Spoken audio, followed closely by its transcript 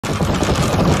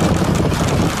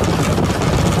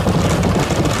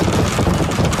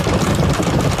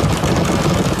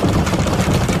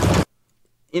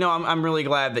know, I'm really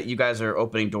glad that you guys are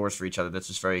opening doors for each other. That's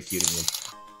just very cute of you.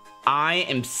 I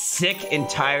am sick and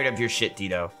tired of your shit,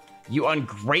 Dito. You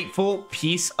ungrateful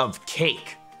piece of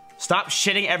cake. Stop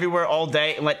shitting everywhere all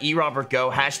day and let E-Robert go.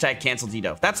 Hashtag cancel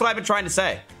Dito. That's what I've been trying to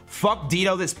say. Fuck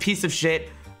Dito, this piece of shit.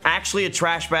 Actually a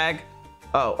trash bag.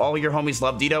 Oh, all your homies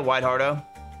love Dito. Wide Hardo.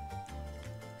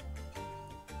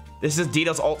 This is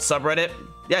Dito's alt subreddit.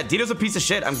 Yeah, Dito's a piece of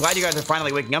shit. I'm glad you guys are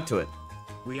finally waking up to it.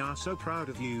 We are so proud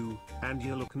of you, and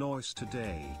you look nice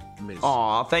today, Miss.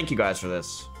 Aw, thank you guys for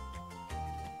this.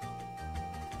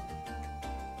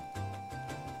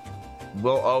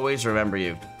 We'll always remember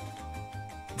you.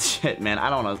 Shit, man, I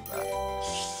don't know.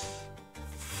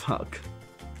 Fuck.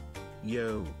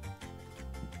 Yo.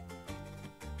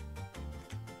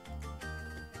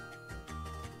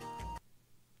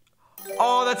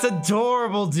 Oh, that's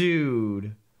adorable,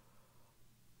 dude.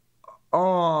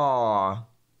 Oh.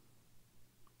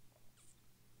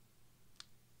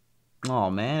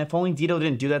 Oh, man, if only Dito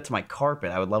didn't do that to my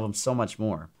carpet, I would love him so much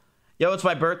more. Yo, it's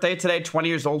my birthday today. 20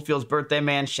 years old feels birthday,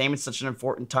 man. Shame it's such an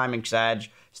important time in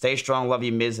Sag. Stay strong. Love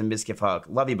you, Miz and Mizkif hug.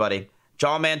 Love you, buddy.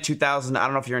 Jawman 2000. I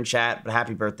don't know if you're in chat, but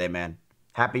happy birthday, man.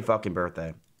 Happy fucking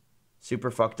birthday.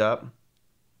 Super fucked up.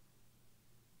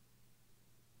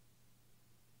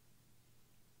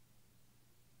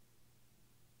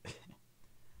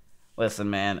 Listen,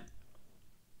 man.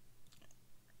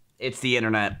 It's the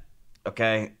internet,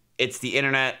 okay? It's the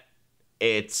internet.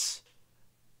 There's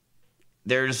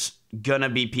gonna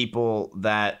be people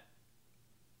that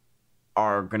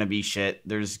are gonna be shit.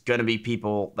 There's gonna be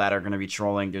people that are gonna be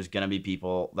trolling. There's gonna be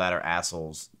people that are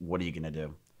assholes. What are you gonna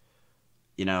do?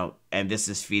 You know, and this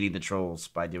is feeding the trolls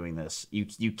by doing this.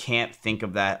 You can't think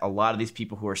of that. A lot of these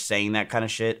people who are saying that kind of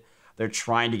shit, they're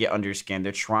trying to get under your skin.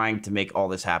 They're trying to make all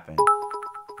this happen.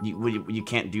 You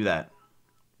can't do that.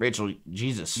 Rachel,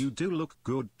 Jesus. You do look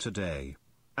good today.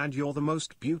 And you're the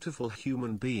most beautiful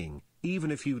human being.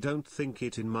 Even if you don't think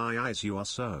it, in my eyes you are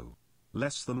so.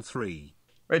 Less than 3.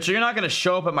 Rachel, you're not going to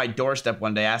show up at my doorstep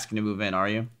one day asking to move in, are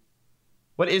you?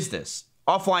 What is this?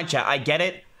 Offline chat, I get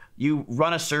it. You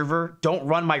run a server. Don't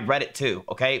run my Reddit too,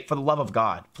 okay? For the love of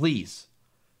God, please.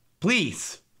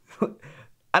 Please.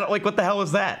 I don't like, what the hell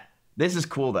is that? This is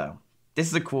cool, though.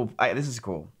 This is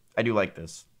cool. I do like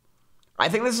this. I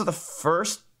think this is the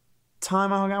first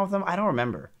time I hung out with him. I don't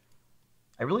remember.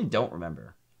 I really don't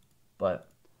remember. But,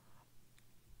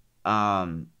 all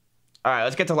right,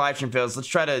 let's get to live stream fails. Let's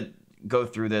try to go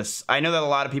through this. I know that a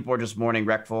lot of people are just mourning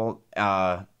Wreckful,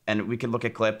 and we can look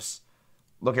at clips.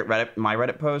 Look at Reddit, my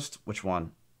Reddit post. Which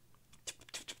one?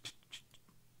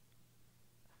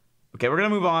 Okay, we're going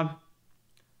to move on.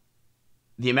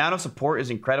 The amount of support is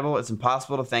incredible. It's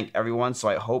impossible to thank everyone, so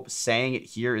I hope saying it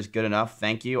here is good enough.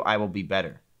 Thank you. I will be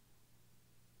better.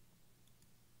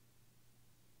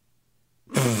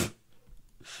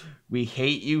 We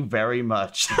hate you very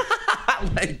much.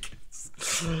 Like,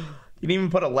 you didn't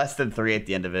even put a less than 3 at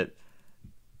the end of it.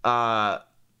 I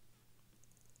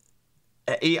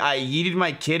yeeted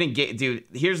my kid and dude,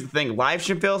 here's the thing. Live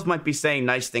stream fails might be saying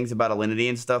nice things about Alinity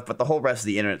and stuff, but the whole rest of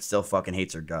the internet still fucking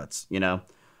hates her guts, you know?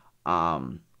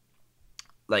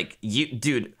 Like,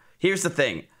 dude, here's the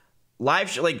thing. Like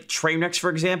Trainwrecks, for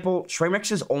example,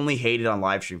 Trainwrecks is only hated on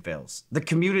live stream fails. The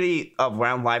community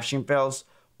around live stream fails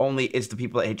only is the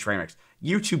people that hate Trainwrecks.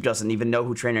 YouTube doesn't even know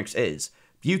who Trainwrecks is.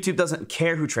 YouTube doesn't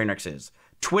care who Trainwrecks is.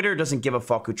 Twitter doesn't give a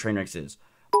fuck who Trainwrecks is.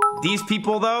 These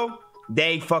people, though,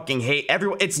 they fucking hate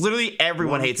everyone. It's literally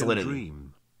everyone hates Alinity.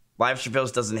 Live stream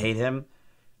fails doesn't hate him.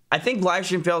 I think live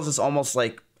stream fails is almost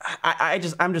like,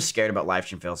 I'm just scared about live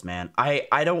stream fails, man.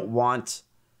 I don't want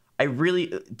it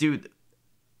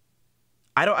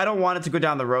to go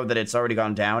down the road that it's already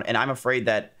gone down, and I'm afraid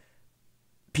that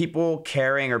people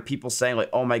caring or people saying like,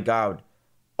 oh my god,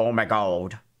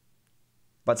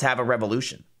 let's have a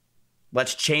revolution.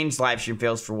 Let's change live stream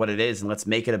fails for what it is and let's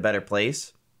make it a better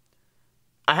place.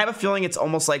 I have a feeling it's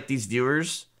almost like these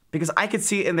viewers, because I could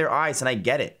see it in their eyes and I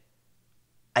get it.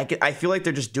 I feel like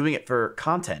they're just doing it for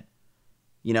content.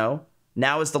 You know,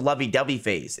 now is the lovey-dovey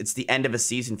phase. It's the end of a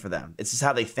season for them. It's just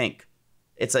how they think.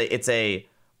 I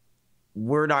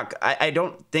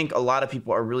don't think a lot of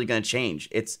people are really going to change.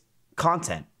 It's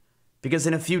content. Because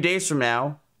in a few days from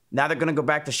now they're going to go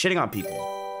back to shitting on people.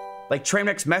 Like,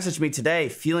 Trainwrecks messaged me today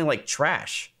feeling like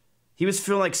trash. He was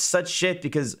feeling like such shit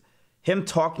because him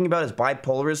talking about his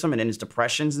bipolarism and his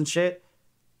depressions and shit,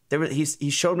 he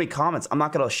showed me comments. I'm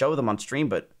not going to show them on stream,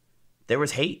 but there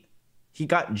was hate. He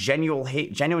got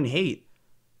genuine hate.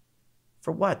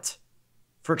 For what?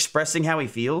 For expressing how he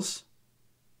feels?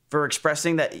 For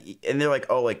expressing that, and they're like,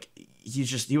 oh, like,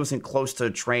 he wasn't close to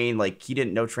Train, like, he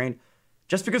didn't know Train.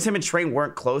 Just because him and Train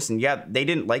weren't close, and yeah, they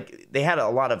had a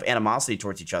lot of animosity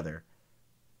towards each other.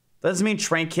 That doesn't mean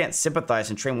Train can't sympathize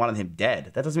and Train wanted him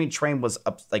dead. That doesn't mean Train was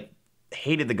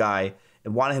hated the guy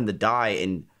and wanted him to die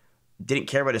and didn't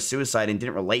care about his suicide and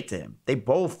didn't relate to him. They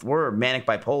both were manic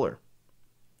bipolar.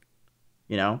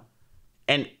 You know?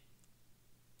 And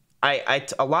a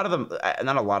lot of them,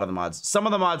 not a lot of the mods, some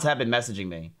of the mods have been messaging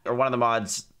me, or one of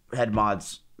the head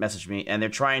mods messaged me, and they're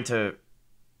trying to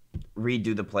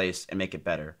redo the place and make it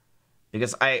better.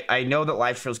 Because I know that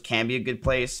live streams can be a good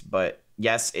place, but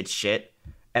yes, it's shit.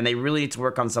 And they really need to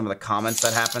work on some of the comments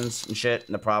that happens and shit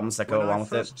and the problems that go along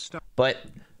with it. But,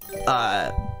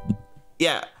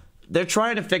 yeah, they're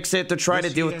trying to fix it. They're trying to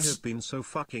deal with it. Has been so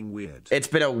fucking weird. It's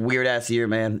been a weird ass year,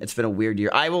 man. It's been a weird year.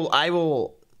 I will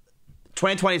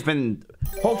 2020 has been,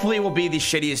 hopefully it will be the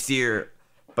shittiest year,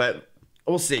 but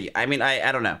we'll see. I mean,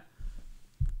 I don't know.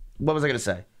 What was I going to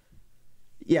say?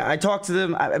 Yeah, I talked to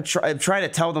them. I'm trying to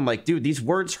tell them, like, dude, these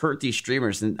words hurt these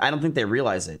streamers, and I don't think they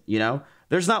realize it, you know?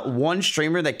 There's not one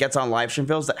streamer that gets on live stream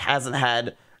films that hasn't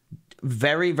had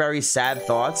very, very sad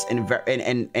thoughts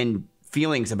and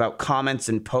feelings about comments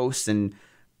and posts, and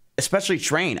especially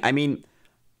Train. I mean,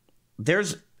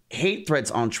 there's hate threads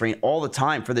on Train all the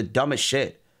time for the dumbest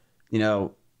shit, you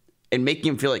know, and making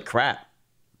him feel like crap.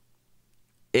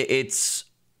 It's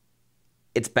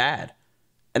bad.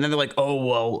 And then they're like, oh,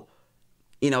 well,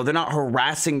 you know, they're not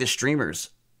harassing the streamers.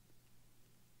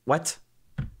 What?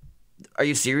 Are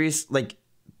you serious? Like,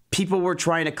 people were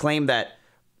trying to claim that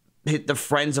the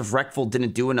friends of Wreckful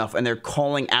didn't do enough, and they're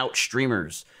calling out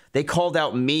streamers. They called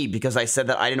out me because I said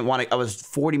that I didn't want to, I was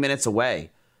 40 minutes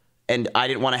away, and I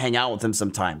didn't want to hang out with him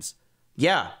sometimes.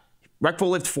 Yeah, Wreckful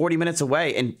lived 40 minutes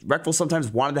away, and Wreckful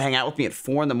sometimes wanted to hang out with me at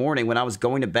 4 in the morning when I was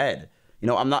going to bed. You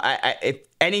know, I'm not, if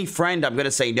any friend, I'm going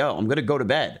to say no. I'm going to go to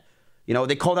bed. You know,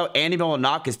 they called out Andy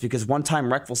Milonakis because one time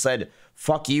Wreckful said,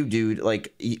 fuck you, dude.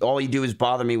 Like, all you do is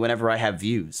bother me whenever I have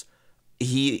views.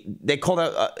 They called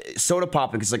out Soda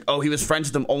Pop because, like, oh, he was friends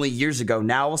with them only years ago.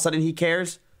 Now all of a sudden he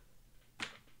cares?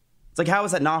 It's like, how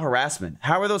is that not harassment?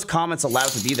 How are those comments allowed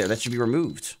to be there? That should be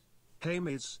removed. Hey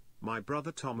Miz, my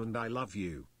brother Tom and I love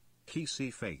you.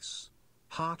 Kissy face.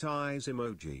 Heart eyes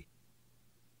emoji.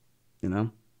 You know?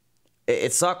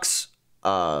 It sucks.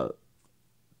 It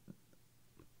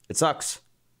sucks.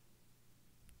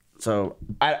 So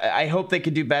I hope they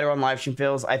could do better on live stream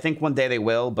fills. I think one day they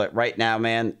will, but right now,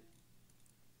 man.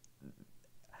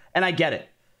 And I get it.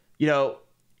 You know,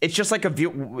 it's just like a view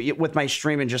with my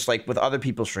stream and just like with other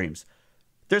people's streams.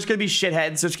 There's going to be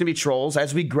shitheads. There's going to be trolls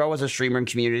as we grow as a streamer and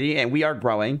community, and we are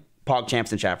growing.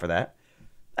 PogChamps in chat for that.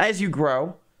 As you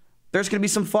grow, there's going to be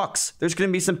some fucks. There's going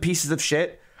to be some pieces of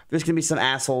shit. There's going to be some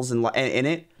assholes in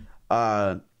it.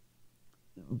 You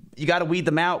got to weed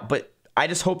them out, but I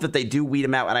just hope that they do weed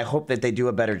them out, and I hope that they do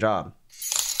a better job.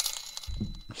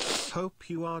 Hope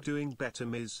you are doing better,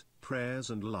 Miz. Prayers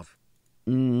and love.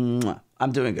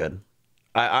 I'm doing good.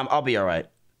 I'll be all right.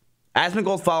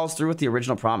 Asmongold follows through with the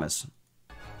original promise.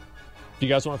 Do you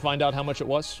guys want to find out how much it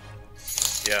was?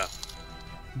 Yeah.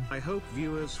 I hope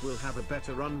viewers will have a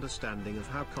better understanding of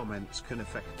how comments can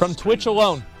affect From Twitch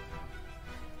alone,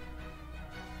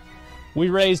 we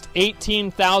raised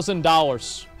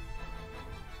 $18,000.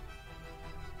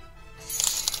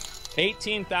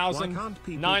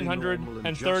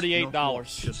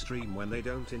 $18,938. To stream when they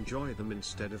don't enjoy them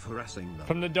instead of harassing them.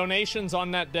 From the donations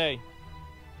on that day,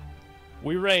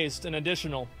 we raised an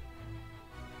additional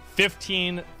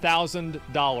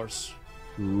 $15,000.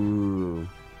 Ooh.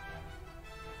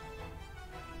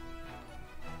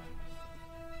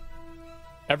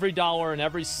 Every dollar and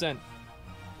every cent,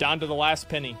 down to the last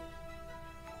penny,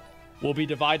 will be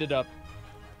divided up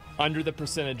under the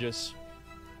percentages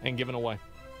and given away.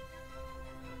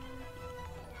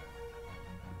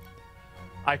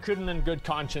 I couldn't in good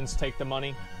conscience take the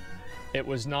money. It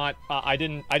was not, I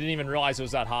didn't even realize it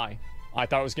was that high. I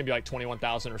thought it was going to be like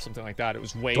 21,000 or something like that. It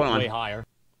was way higher.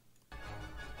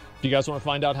 Do you guys want to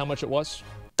find out how much it was?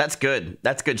 That's good.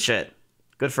 That's good shit.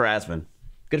 Good for Asmon.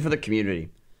 Good for the community.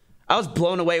 I was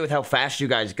blown away with how fast you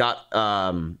guys got,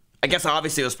 I guess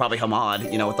obviously it was probably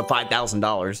Hamad, you know, with the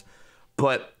 $5,000.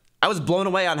 But I was blown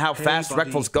away on how fast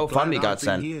Wreckful's GoFundMe got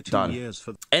done.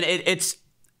 And it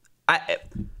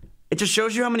just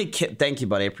shows you how many thank you,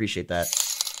 buddy. I appreciate that.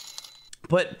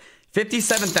 But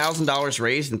 $57,000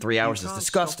 raised in 3 hours is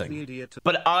disgusting.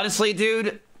 But honestly,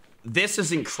 dude, this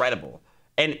is incredible.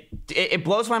 And it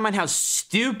blows my mind how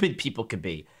stupid people could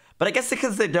be. But I guess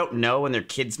because they don't know and they're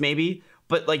kids maybe.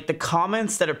 But like the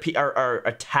comments that are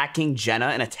attacking Jenna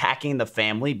and attacking the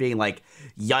family, being like,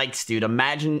 yikes, dude,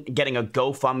 imagine getting a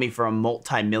GoFundMe for a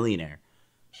multi-millionaire.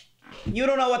 You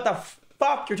don't know what the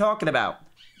fuck you're talking about.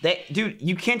 Dude,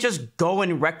 you can't just go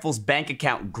in Reckful's bank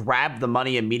account, grab the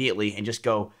money immediately, and just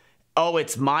go, oh,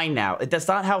 it's mine now. That's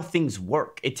not how things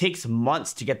work. It takes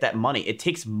months to get that money. It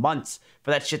takes months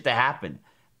for that shit to happen.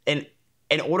 And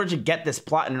in order to get this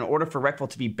plot, and in order for Reckful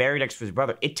to be buried next to his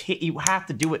brother, you have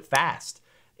to do it fast.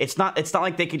 It's not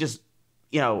like they could just,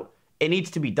 you know, it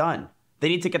needs to be done. They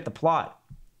need to get the plot.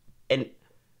 And,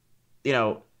 you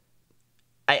know,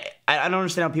 I don't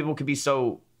understand how people could be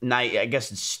so naive. I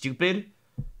guess it's stupid.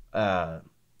 And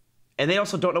they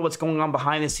also don't know what's going on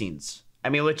behind the scenes. I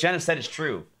mean, what Jenna said is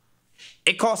true.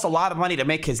 It costs a lot of money to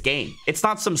make his game. It's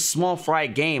not some small fry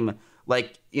game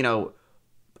like, you know,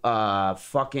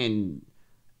 fucking,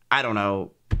 I don't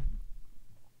know.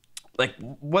 Like,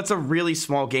 what's a really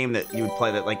small game that you would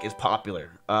play that, like, is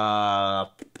popular? I'm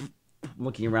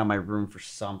looking around my room for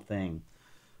something.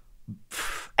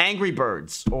 Angry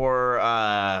Birds or,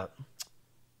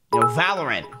 you know,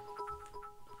 Valorant.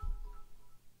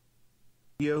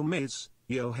 Yo, Miz,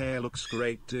 your hair looks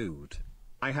great, dude.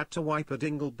 I had to wipe a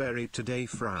dingleberry today,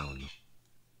 frown.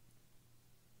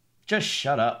 Just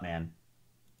shut up, man.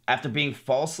 After being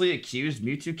falsely accused,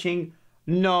 Mewtwo King?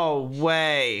 No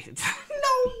way.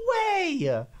 No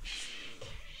way.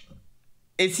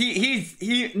 Is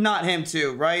he not him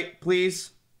too, right?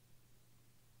 Please.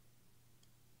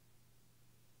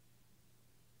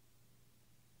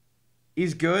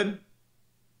 He's good.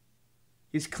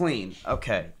 He's clean.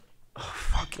 Okay. Oh,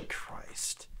 fucking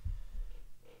Christ.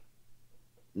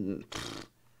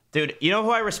 Dude, you know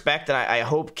who I respect and I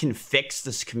hope can fix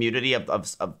this community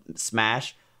of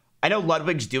Smash? I know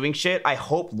Ludwig's doing shit. I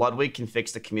hope Ludwig can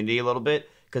fix the community a little bit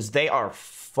because they are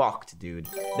fucked, dude.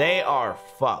 They are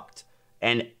fucked.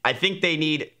 And I think they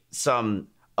need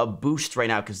a boost right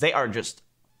now because they are just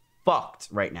fucked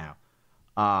right now.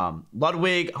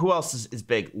 Ludwig, who else is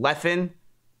big? Leffen.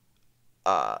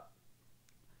 I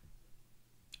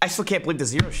still can't believe the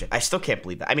Zero shit. I still can't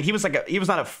believe that. I mean, he was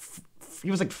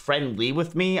like friendly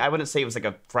with me. I wouldn't say he was like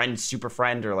a friend, super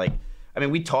friend, or like, I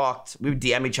mean, we talked. We would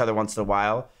DM each other once in a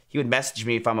while. He would message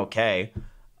me if I'm okay,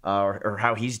 or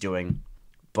how he's doing.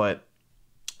 But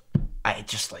I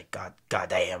just like, God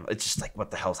damn. It's just like,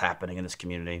 what the hell's happening in this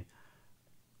community?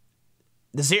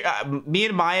 The Zero, me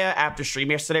and Maya after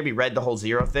stream yesterday, we read the whole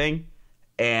Zero thing,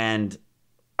 and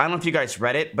I don't know if you guys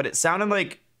read it, but it sounded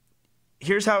like,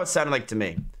 here's how it sounded like to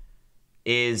me,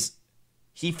 is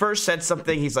he first said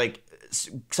something, he's like,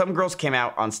 some girls came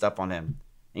out on stuff on him,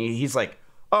 and he's like,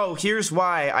 oh, here's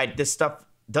why this stuff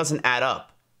doesn't add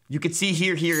up. You could see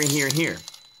here, here, and here, and here.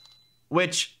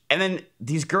 And then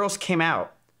these girls came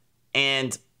out,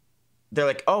 and they're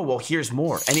like, oh, well, here's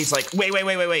more. And he's like,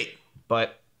 wait.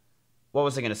 But what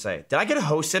was I going to say? Did I get a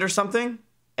hosted or something?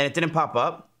 And it didn't pop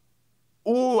up?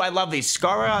 Ooh, I love these.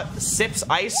 Scara Sips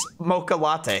Ice Mocha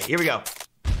Latte. Here we go.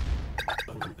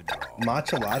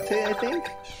 Matcha latte, I think?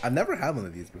 I've never had one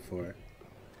of these before.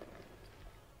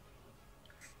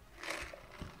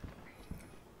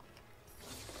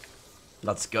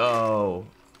 Let's go.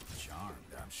 Charmed,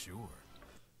 I'm sure.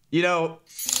 You know,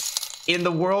 in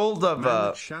the world of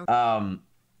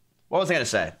what was I gonna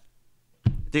say?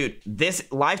 Dude,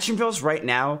 this live stream post right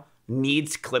now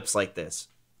needs clips like this.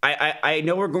 I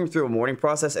know we're going through a mourning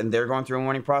process and they're going through a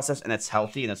mourning process, and that's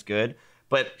healthy and that's good.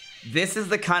 But this is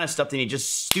the kind of stuff they need.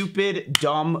 Just stupid,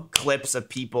 dumb clips of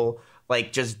people,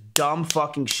 like just dumb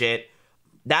fucking shit.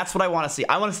 That's what I want to see.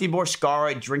 I want to see more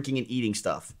Scara drinking and eating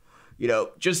stuff. You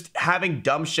know, just having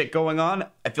dumb shit going on.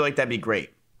 I feel like that'd be great.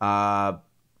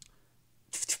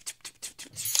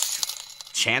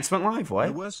 Chance went live. What?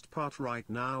 The worst part right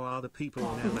now are the people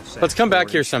on MSN. Let's come back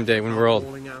here someday when we're old.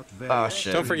 Oh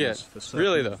shit! Don't forget.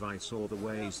 Really though.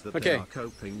 Okay.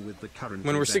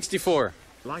 When we're 64.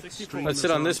 Let's sit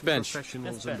on this bench.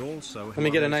 Let me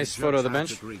get a nice photo of the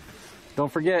bench.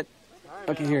 Don't forget.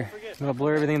 Okay, here. I'm gonna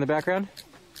blur everything in the background.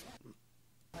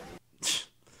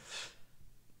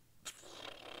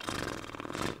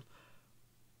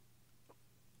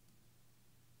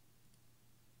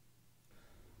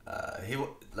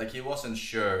 He wasn't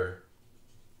sure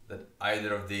that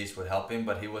either of these would help him,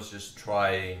 but he was just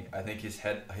trying. I think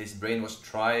his brain was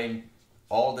trying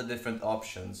all the different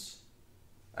options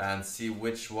and see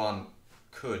which one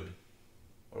could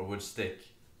or would stick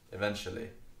eventually.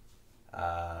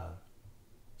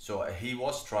 So he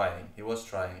was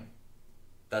trying.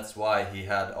 That's why he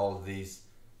had all these.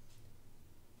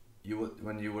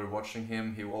 When you were watching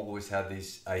him, he always had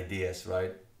these ideas,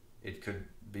 right? It could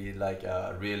be like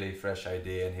a really fresh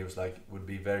idea, and he was like, would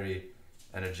be very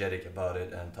energetic about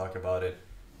it and talk about it.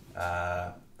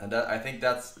 And I think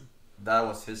that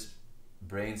was his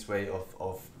brain's way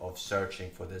of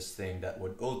searching for this thing that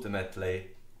would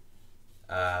ultimately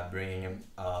bringing him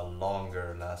a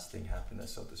longer lasting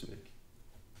happiness, so to speak.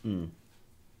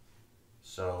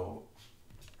 So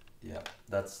yeah,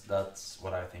 that's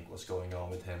what I think was going on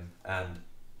with him. And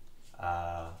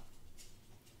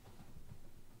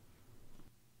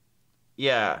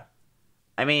yeah,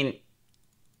 I mean,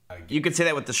 you could say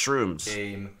that with the shrooms,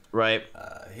 game, right?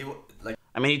 Like,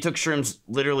 I mean, he took shrooms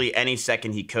literally any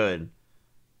second he could,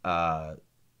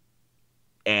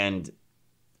 and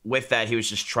with that, he was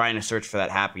just trying to search for that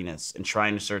happiness and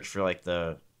trying to search for like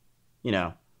the, you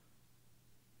know,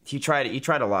 he tried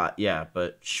a lot, yeah,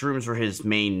 but shrooms were his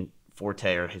main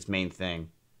forte or his main thing.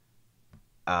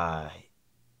 Yeah.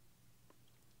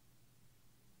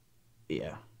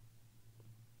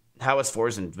 How was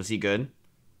Forzen? Was he good?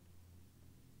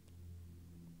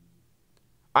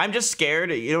 I'm just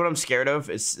scared. You know what I'm scared of?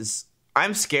 Is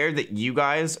I'm scared that you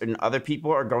guys and other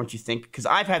people are going to think, because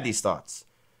I've had these thoughts.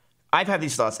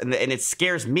 And it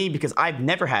scares me because I've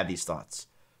never had these thoughts.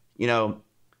 You know,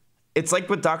 it's like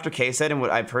what Dr. K said and what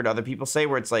I've heard other people say,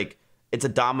 where it's like, it's a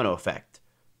domino effect,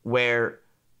 where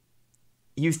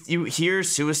you hear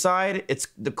suicide, it's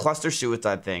the cluster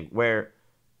suicide thing, where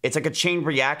it's like a chain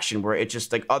reaction, where it's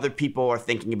just like other people are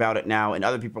thinking about it now, and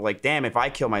other people are like, damn, if I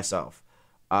kill myself,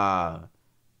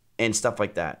 and stuff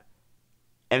like that.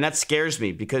 And that scares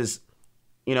me because,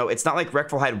 you know, it's not like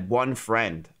Reckful had one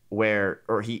friend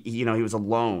or he was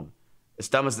alone. As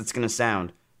dumb as it's going to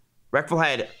sound, Reckful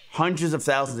had hundreds of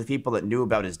thousands of people that knew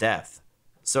about his death.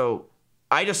 So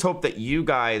I just hope that you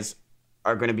guys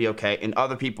are going to be okay and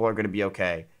other people are going to be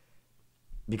okay,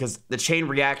 because the chain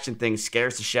reaction thing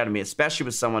scares the shit out of me, especially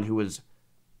with someone who was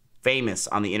famous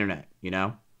on the internet, you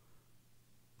know?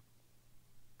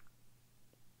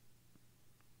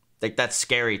 Like, that's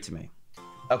scary to me.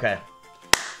 Okay.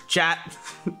 Chat.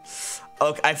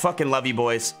 Okay, I fucking love you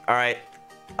boys. All right.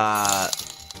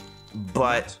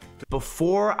 But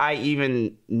before I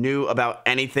even knew about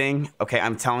anything, okay,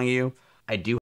 I'm telling you, I do